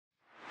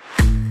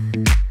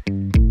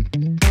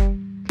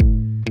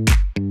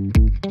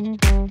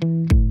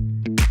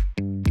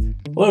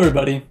Hello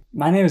everybody,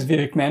 my name is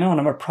Vivek Mano and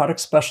I'm a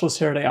product specialist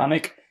here at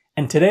Ionic,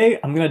 and today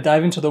I'm going to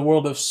dive into the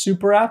world of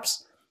super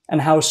apps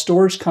and how a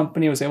storage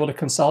company was able to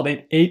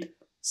consolidate 8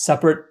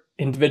 separate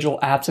individual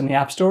apps in the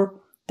App Store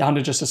down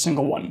to just a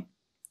single one.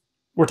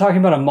 We're talking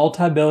about a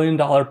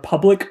multi-billion-dollar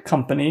public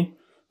company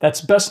that's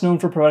best known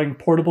for providing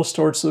portable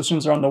storage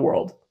solutions around the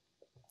world.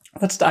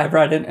 Let's dive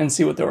right in and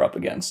see what they were up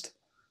against.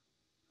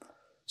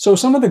 So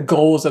some of the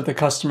goals that the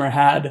customer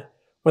had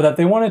were that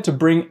they wanted to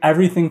bring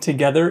everything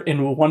together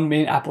in one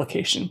main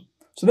application.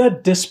 So they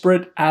had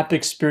disparate app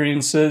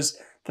experiences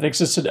that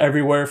existed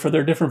everywhere for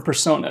their different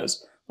personas,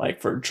 like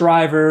for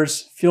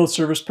drivers, field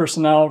service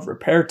personnel,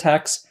 repair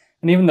techs,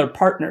 and even their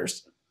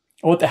partners.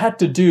 And what they had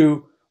to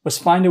do was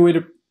find a way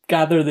to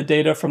gather the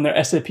data from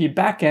their SAP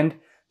backend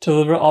to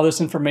deliver all this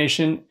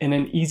information in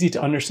an easy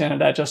to understand and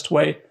digest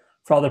way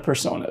for all their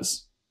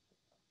personas.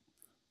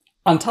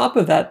 On top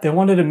of that, they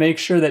wanted to make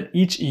sure that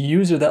each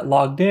user that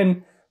logged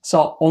in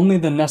saw only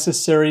the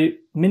necessary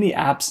mini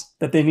apps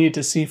that they needed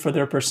to see for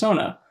their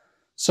persona.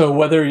 So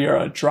whether you're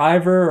a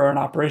driver or an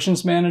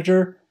operations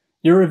manager,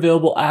 your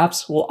available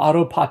apps will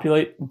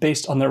auto-populate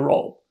based on their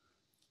role.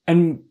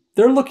 And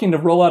they're looking to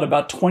roll out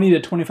about 20 to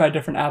 25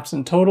 different apps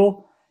in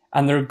total,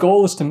 and their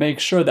goal is to make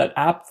sure that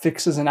app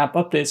fixes and app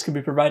updates can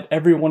be provided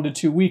every 1 to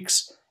 2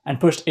 weeks and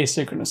pushed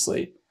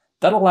asynchronously.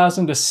 That allows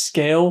them to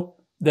scale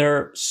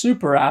their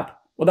super app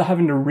without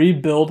having to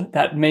rebuild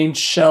that main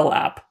shell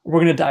app. We're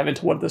going to dive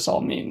into what this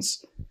all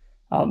means.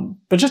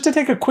 But just to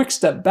take a quick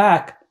step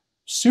back,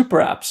 super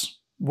apps,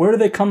 where do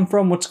they come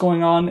from? What's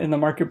going on in the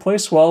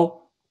marketplace?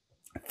 Well,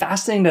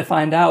 fascinating to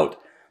find out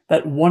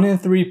that 1 in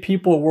 3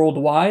 people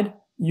worldwide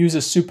use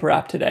a super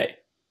app today.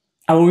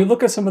 And when we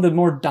look at some of the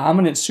more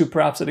dominant super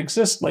apps that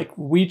exist, like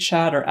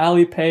WeChat or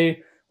Alipay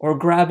or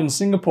Grab in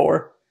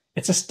Singapore,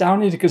 it's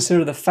astounding to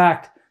consider the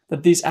fact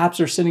that these apps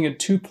are sitting at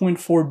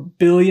 2.4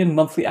 billion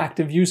monthly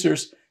active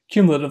users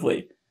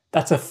cumulatively.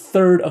 That's a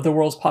third of the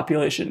world's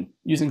population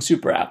using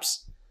super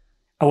apps.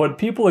 And what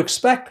people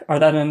expect are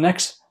that in the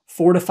next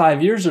 4 to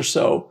 5 years or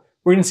so,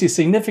 we're going to see a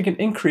significant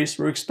increase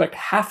where we expect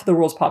half the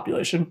world's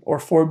population, or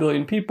 4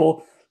 billion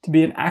people, to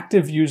be an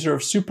active user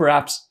of super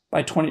apps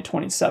by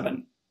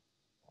 2027.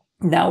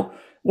 Now,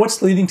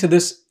 what's leading to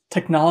this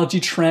technology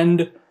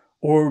trend,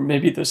 or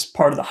maybe this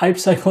part of the hype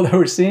cycle that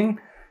we're seeing,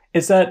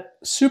 is that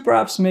super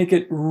apps make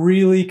it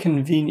really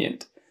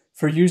convenient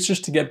for users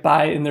to get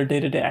by in their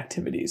day-to-day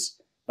activities.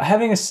 By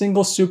having a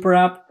single super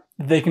app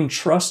that they can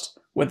trust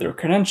with their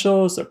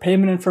credentials, their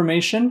payment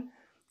information,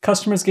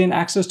 customers gain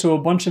access to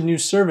a bunch of new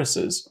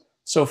services.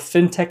 So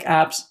fintech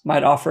apps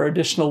might offer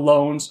additional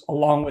loans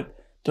along with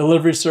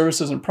delivery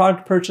services and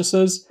product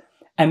purchases,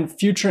 and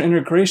future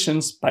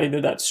integrations by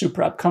either that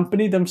super app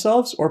company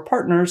themselves or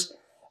partners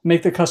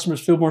make the customers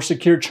feel more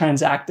secure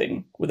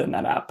transacting within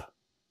that app.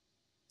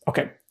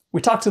 Okay. We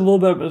talked a little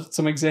bit about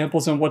some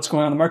examples and what's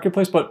going on in the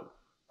marketplace, but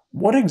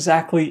what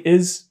exactly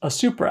is a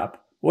super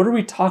app? What are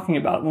we talking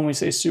about when we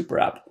say super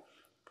app?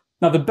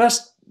 Now, the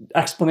best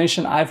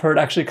explanation I've heard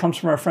actually comes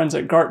from our friends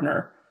at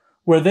Gartner,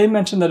 where they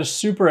mentioned that a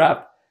super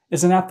app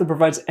is an app that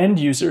provides end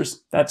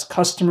users, that's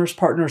customers,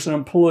 partners, and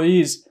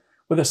employees,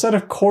 with a set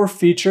of core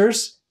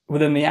features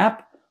within the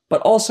app,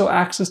 but also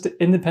access to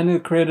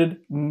independently created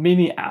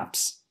mini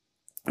apps.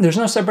 There's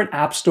no separate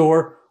app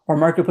store or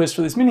marketplace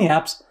for these mini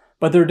apps,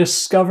 but they're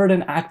discovered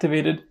and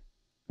activated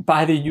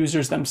by the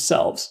users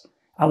themselves.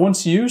 And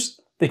once used,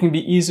 they can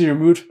be easily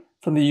removed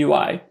from the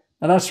UI.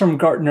 Now that's from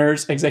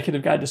Gartner's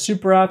Executive Guide to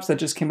Super Apps that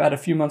just came out a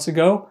few months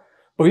ago.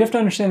 But we have to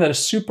understand that a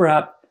super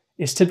app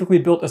is typically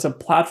built as a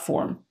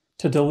platform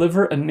to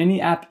deliver a mini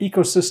app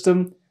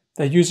ecosystem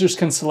that users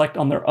can select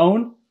on their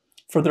own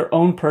for their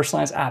own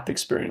personalized app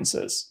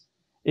experiences.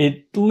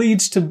 It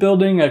leads to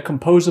building a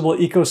composable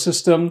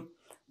ecosystem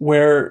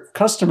where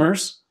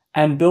customers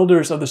and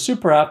builders of the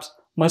super apps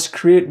must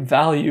create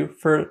value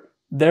for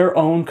their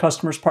own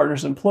customers,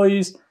 partners,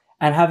 employees,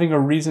 and having a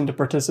reason to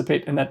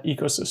participate in that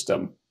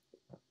ecosystem.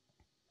 A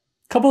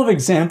couple of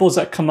examples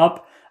that come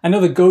up. I know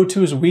the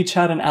go-to is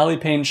WeChat and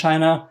Alipay in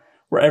China,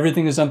 where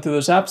everything is done through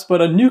those apps,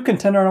 but a new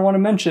contender I want to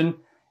mention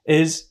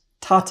is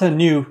Tata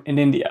Neu in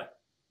India.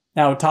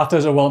 Now, Tata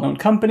is a well-known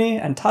company,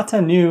 and Tata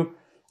Neu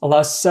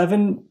allows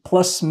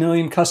 7+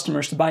 million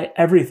customers to buy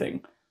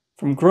everything,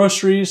 from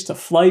groceries to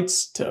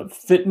flights to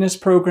fitness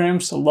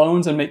programs to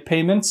loans and make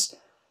payments.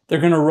 They're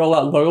going to roll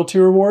out loyalty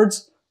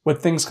rewards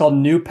with things called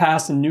New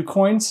Pass and New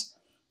Coins.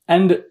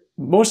 And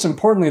most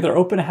importantly, they're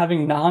open to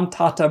having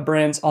non-Tata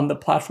brands on the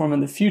platform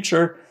in the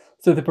future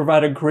so they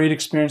provide a great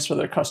experience for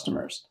their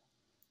customers.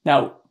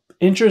 Now,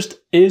 interest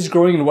is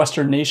growing in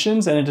Western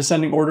nations and in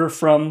descending order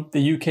from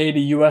the UK to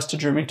US to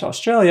Germany to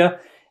Australia.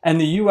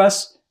 And the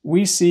US,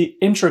 we see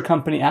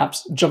intra-company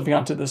apps jumping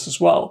onto this as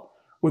well,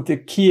 with the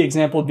key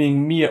example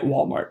being Me at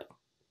Walmart.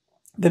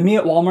 The Me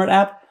at Walmart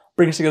app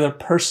brings together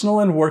personal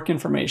and work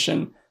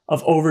information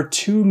of over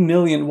 2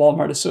 million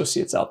Walmart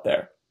associates out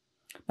there.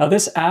 Now,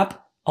 this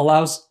app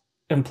allows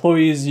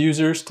employees,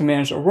 users to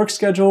manage their work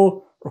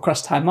schedule,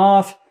 request time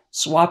off,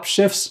 swap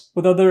shifts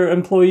with other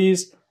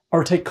employees,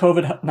 or take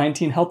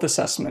COVID-19 health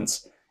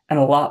assessments, and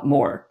a lot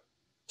more.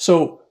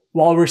 So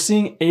while we're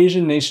seeing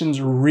Asian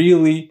nations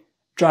really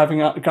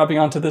grabbing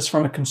onto this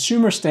from a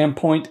consumer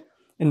standpoint,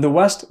 in the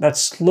West,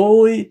 that's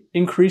slowly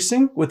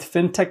increasing with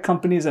fintech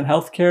companies and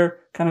healthcare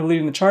kind of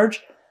leading the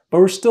charge, but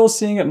we're still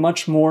seeing it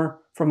much more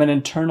from an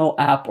internal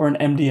app or an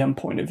MDM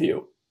point of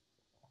view.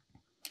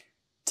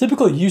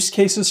 Typical use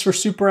cases for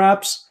super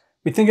apps,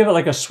 we think of it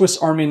like a Swiss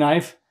Army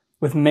knife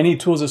with many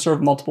tools that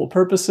serve multiple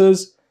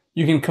purposes.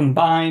 You can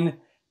combine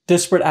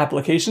disparate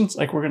applications,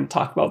 like we're going to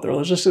talk about the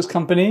logistics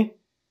company.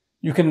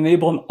 You can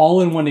enable an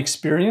all-in-one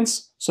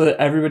experience so that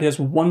everybody has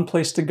one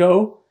place to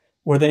go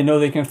where they know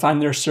they can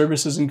find their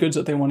services and goods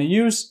that they want to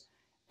use.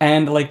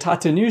 And like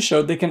Tata News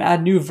showed, they can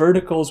add new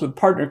verticals with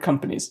partner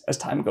companies as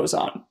time goes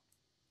on.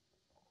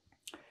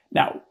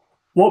 Now,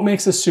 what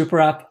makes a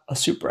super app a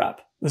super app?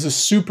 This is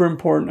super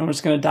important, and we're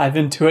just going to dive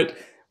into it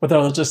with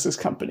our logistics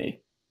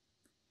company.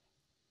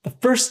 The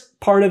first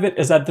part of it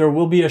is that there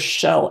will be a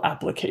shell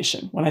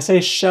application. When I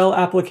say shell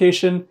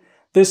application,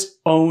 this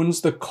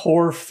owns the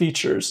core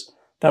features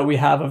that we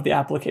have of the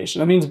application.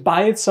 That means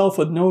by itself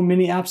with no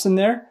mini apps in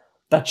there,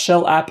 that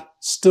shell app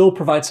still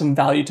provides some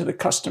value to the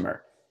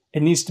customer.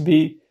 It needs to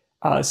be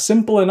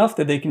simple enough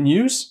that they can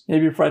use,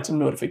 maybe provide some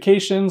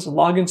notifications,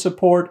 login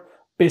support,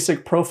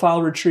 basic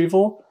profile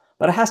retrieval,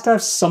 but it has to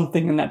have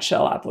something in that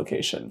shell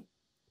application.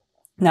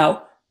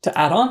 Now, to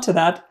add on to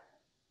that,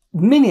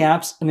 mini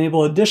apps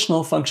enable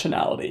additional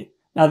functionality.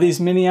 Now, these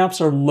mini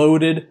apps are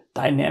loaded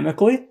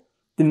dynamically.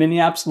 The mini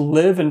apps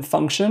live and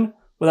function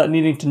without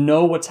needing to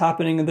know what's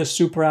happening in the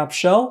super app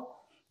shell.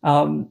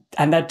 And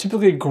that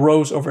typically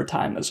grows over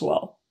time as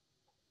well.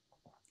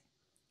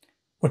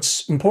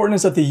 What's important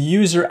is that the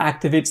user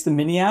activates the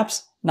mini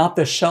apps, not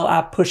the shell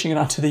app pushing it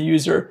onto the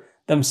user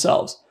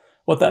themselves.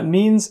 What that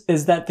means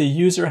is that the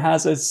user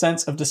has a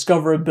sense of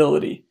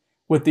discoverability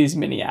with these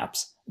mini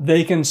apps.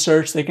 They can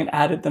search, they can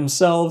add it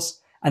themselves,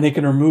 and they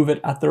can remove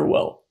it at their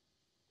will.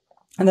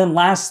 And then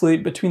lastly,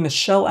 between the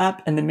shell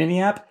app and the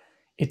mini app,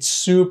 it's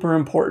super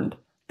important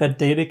that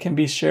data can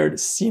be shared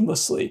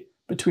seamlessly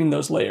between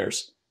those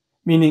layers.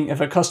 Meaning if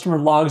a customer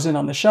logs in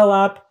on the shell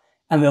app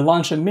and they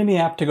launch a mini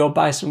app to go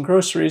buy some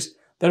groceries,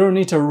 they don't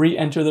need to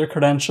re-enter their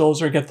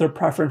credentials or get their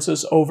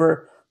preferences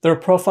over. Their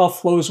profile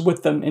flows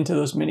with them into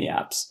those mini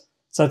apps.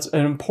 So that's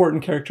an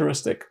important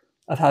characteristic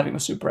of having a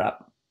super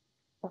app.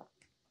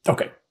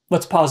 Okay,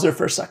 let's pause there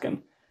for a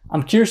second.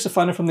 I'm curious to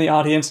find out from the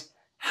audience,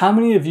 how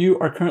many of you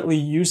are currently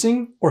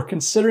using or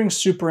considering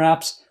super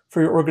apps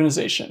for your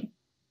organization?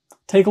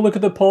 Take a look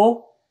at the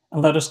poll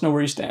and let us know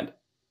where you stand.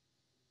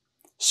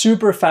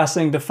 Super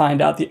fascinating to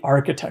find out the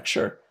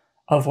architecture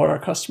of what our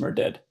customer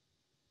did.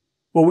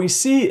 What we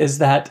see is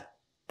that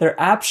their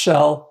app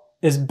shell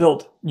is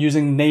built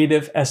using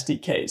native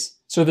SDKs.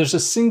 So there's a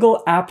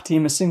single app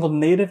team, a single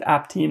native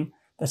app team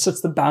that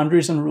sets the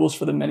boundaries and rules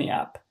for the mini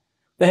app.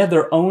 They have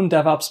their own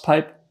DevOps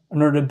pipe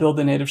in order to build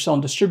the native shell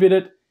and distribute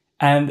it.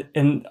 And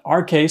in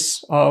our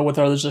case, with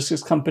our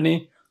logistics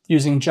company,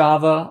 using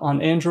Java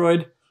on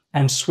Android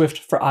and Swift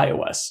for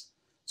iOS.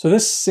 So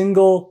this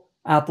single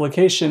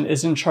application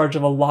is in charge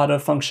of a lot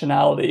of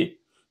functionality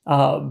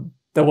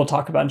that we'll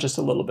talk about in just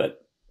a little bit.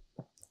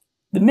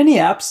 The mini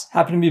apps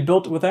happen to be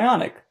built with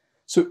Ionic.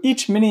 So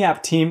each mini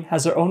app team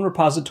has their own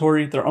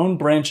repository, their own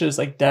branches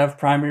like dev,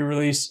 primary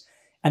release,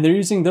 and they're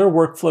using their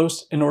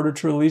workflows in order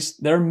to release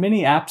their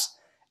mini apps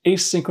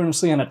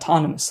asynchronously and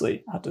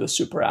autonomously out to the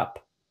super app.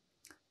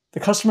 The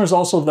customer is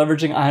also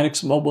leveraging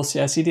Ionic's mobile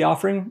CI/CD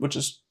offering, which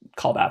is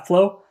called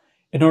AppFlow,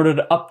 in order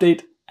to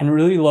update and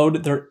really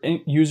load their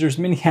users'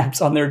 mini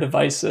apps on their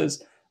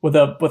devices with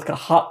a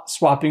hot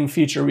swapping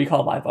feature we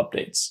call live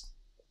updates.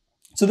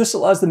 So this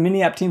allows the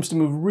mini app teams to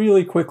move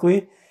really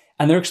quickly,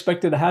 and they're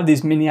expected to have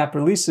these mini app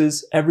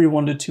releases every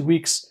 1 to 2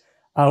 weeks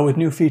with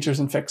new features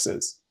and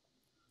fixes.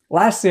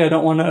 Lastly, I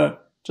don't want to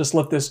just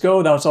let this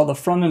go. That was all the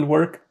front end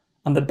work.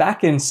 On the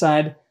back end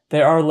side,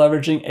 they are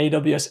leveraging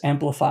AWS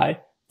Amplify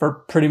for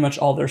pretty much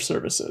all their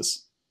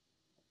services.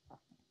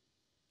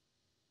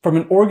 From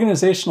an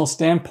organizational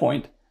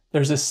standpoint,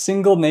 there's a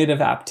single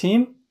native app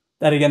team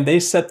that, again, they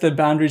set the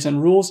boundaries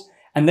and rules,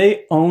 and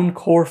they own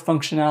core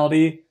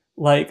functionality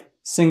like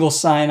single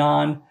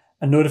sign-on,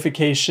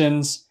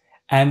 notifications,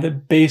 and the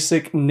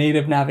basic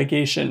native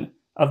navigation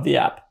of the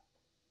app.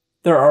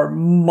 There are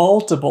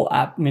multiple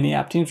mini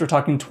app teams, we're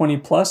talking 20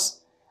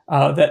 plus,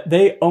 that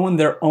they own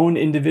their own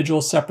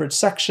individual separate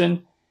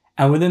section,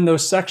 and within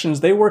those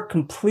sections, they work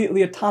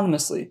completely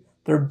autonomously.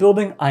 They're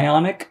building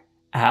Ionic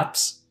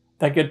apps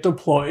that get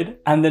deployed,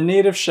 and the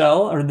native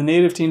shell or the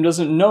native team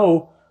doesn't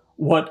know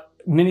what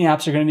mini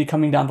apps are going to be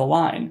coming down the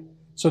line.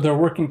 So they're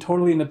working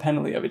totally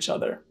independently of each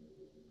other.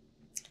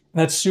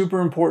 That's super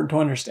important to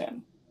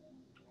understand.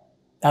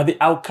 Now the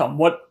outcome,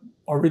 what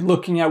are we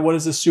looking at? What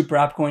is this super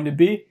app going to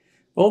be?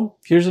 Well,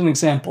 here's an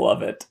example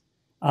of it.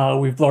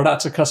 We've blurred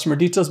out some customer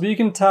details, but you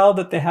can tell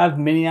that they have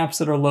mini apps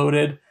that are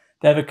loaded.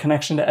 They have a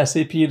connection to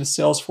SAP, to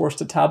Salesforce,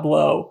 to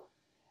Tableau.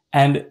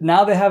 And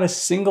now they have a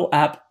single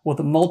app with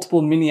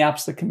multiple mini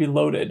apps that can be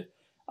loaded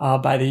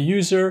by the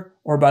user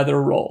or by their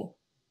role.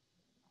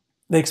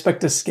 They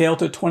expect to scale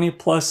to 20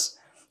 plus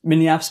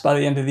mini apps by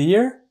the end of the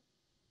year.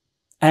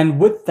 And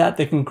with that,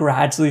 they can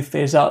gradually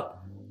phase out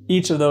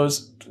each of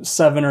those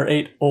 7 or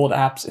 8 old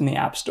apps in the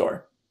App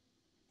Store.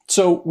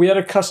 So we had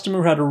a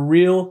customer who had a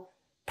real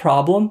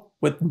problem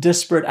with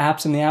disparate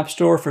apps in the App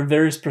Store for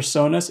various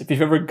personas. If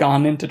you've ever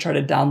gone in to try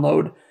to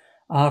download,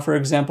 for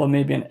example,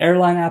 maybe an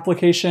airline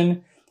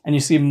application, and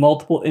you see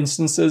multiple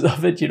instances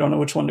of it, you don't know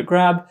which one to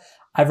grab.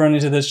 I've run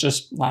into this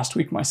just last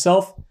week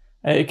myself.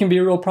 It can be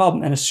a real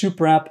problem, and a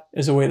super app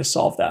is a way to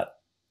solve that.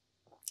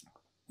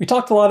 We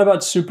talked a lot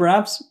about super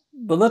apps,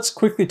 but let's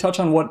quickly touch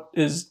on what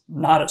is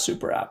not a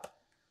super app.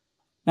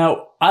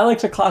 Now, I like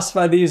to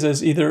classify these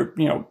as either,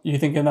 you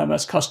think of them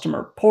as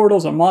customer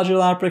portals or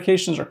modular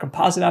applications or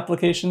composite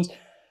applications.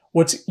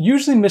 What's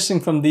usually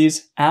missing from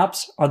these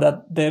apps are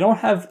that they don't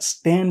have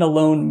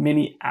standalone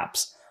mini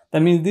apps.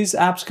 That means these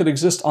apps could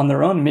exist on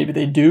their own. Maybe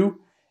they do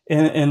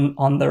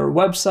on their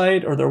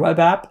website or their web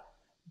app,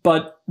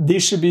 but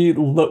these should be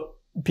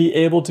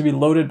able to be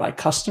loaded by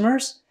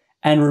customers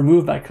and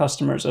removed by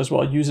customers as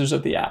well, users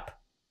of the app.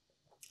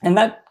 And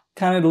that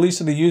kind of leads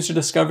to the user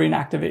discovery and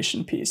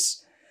activation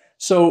piece.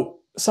 So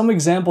some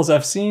examples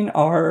I've seen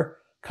are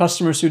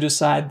customers who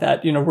decide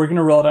that, we're going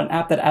to roll out an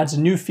app that adds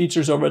new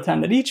features over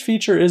time, that each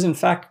feature is in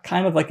fact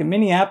kind of like a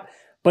mini app,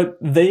 but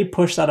they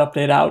push that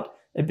update out.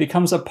 It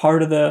becomes a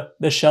part of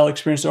the shell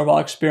experience, the overall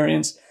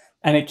experience,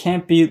 and it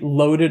can't be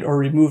loaded or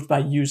removed by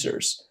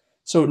users.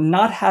 So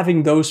not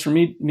having those for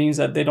me means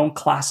that they don't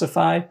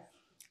classify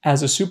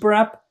as a super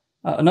app.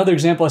 Another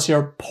example I see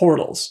are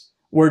portals,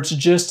 where it's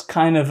just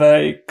kind of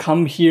a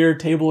come here,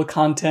 table of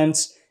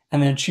contents,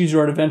 and then choose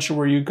your adventure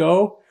where you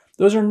go.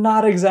 Those are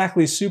not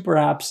exactly super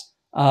apps,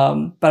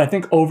 but I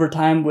think over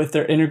time, with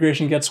their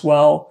integration gets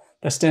well,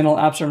 the standalone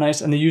apps are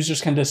nice, and the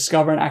users can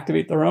discover and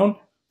activate their own,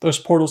 those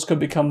portals could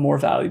become more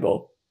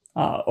valuable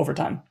over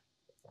time.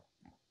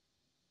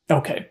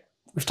 Okay,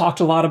 we've talked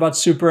a lot about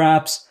super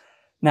apps.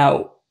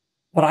 Now,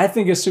 what I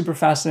think is super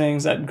fascinating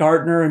is that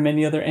Gartner and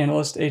many other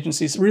analyst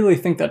agencies really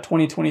think that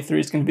 2023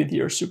 is going to be the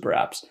year of super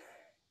apps.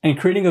 And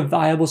creating a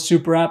viable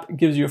super app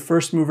gives you a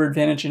first mover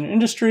advantage in your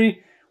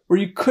industry where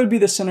you could be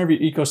the center of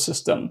your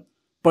ecosystem.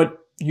 But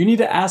you need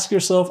to ask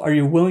yourself, are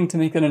you willing to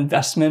make an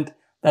investment,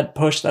 that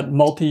push, that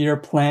multi-year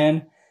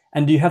plan?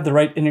 And do you have the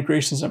right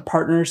integrations and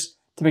partners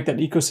to make that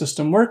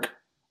ecosystem work?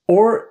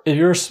 Or if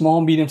you're a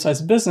small,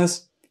 medium-sized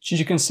business, should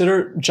you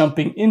consider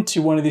jumping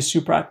into one of these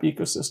super app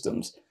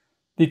ecosystems?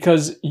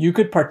 Because you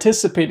could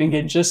participate and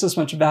get just as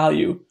much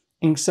value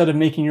instead of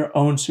making your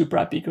own super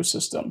app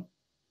ecosystem.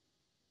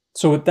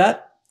 So with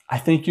that, I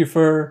thank you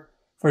for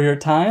your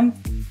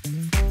time.